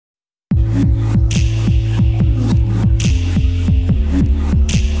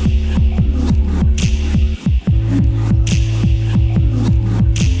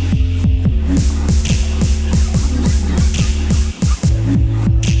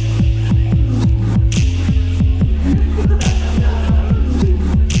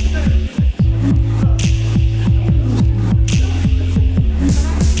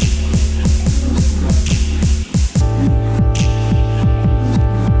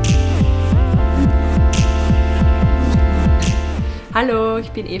Hallo, ich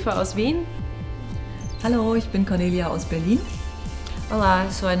bin Eva aus Wien. Hallo, ich bin Cornelia aus Berlin. Olá,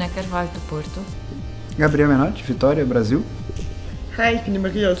 sou Ana Carvalho do Porto. Gabriel Menotti, Vitória, Brasil. Hi, ich bin die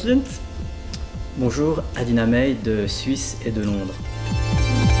Marie aus Linz. Bonjour, Adina May de Suisse et de Londres.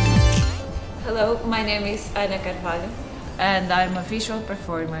 Hello, my name is Ana Carvalho and I'm a visual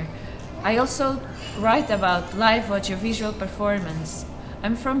performer. I also write about live audiovisual performance.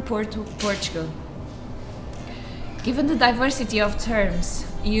 I'm from Porto, Portugal. Given the diversity of terms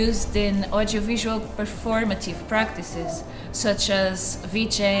used in audiovisual performative practices, such as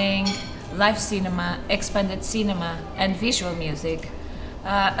VJing, live cinema, expanded cinema, and visual music,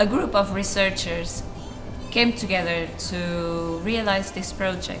 a group of researchers came together to realize this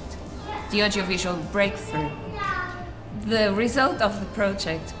project, the audiovisual breakthrough. The result of the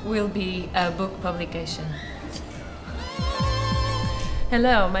project will be a book publication.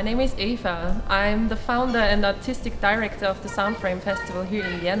 Hello, my name is Eva. I'm the founder and artistic director of the Soundframe Festival here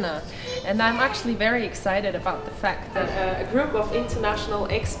in Vienna. And I'm actually very excited about the fact that a group of international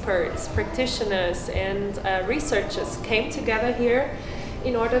experts, practitioners and researchers came together here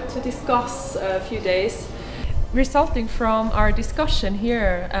in order to discuss a few days. Resulting from our discussion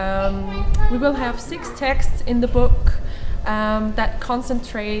here, we will have 6 texts in the book that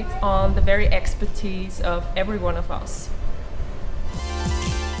concentrate on the very expertise of every one of us.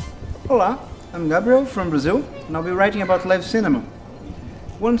 Olá, I'm Gabriel from Brazil, and I'll be writing about live cinema.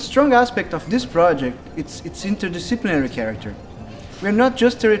 One strong aspect of this project is its interdisciplinary character. We're not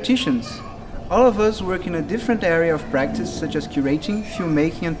just theoreticians. All of us work in a different area of practice, such as curating,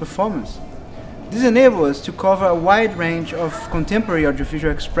 filmmaking and performance. This enables us to cover a wide range of contemporary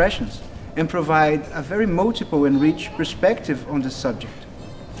audiovisual expressions and provide a very multiple and rich perspective on this subject.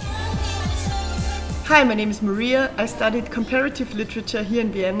 Hi, my name is Maria. I studied comparative literature here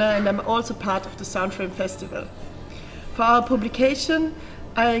in Vienna and I'm also part of the Soundframe Festival. For our publication,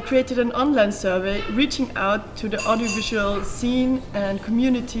 I created an online survey reaching out to the audiovisual scene and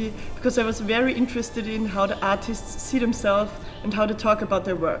community because I was very interested in how the artists see themselves and how they talk about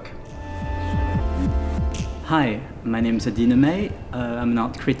their work. Hi, my name is Adina May. I'm an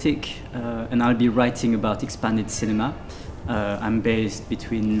art critic and I'll be writing about expanded cinema. I'm based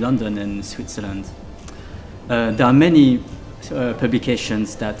between London and Switzerland. There are many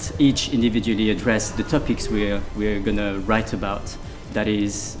publications that each individually address the topics we're going to write about. That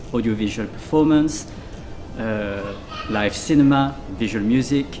is audiovisual performance, live cinema, visual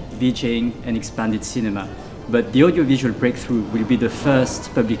music, VJing and expanded cinema. But the audiovisual breakthrough will be the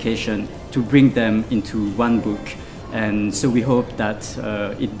first publication to bring them into one book. And so we hope that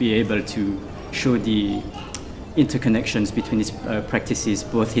it'll be able to show the interconnections between these practices,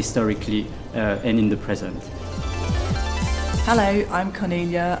 both historically and in the present. Hello, I'm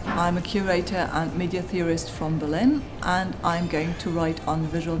Cornelia. I'm a curator and media theorist from Berlin, and I'm going to write on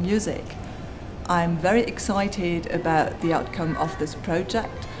visual music. I'm very excited about the outcome of this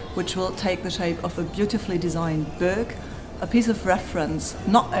project, which will take the shape of a beautifully designed book, a piece of reference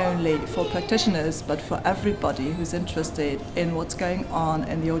not only for practitioners but for everybody who's interested in what's going on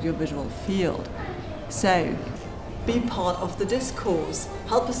in the audiovisual field. So, be part of the discourse,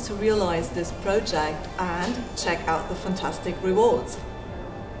 help us to realize this project and check out the fantastic rewards.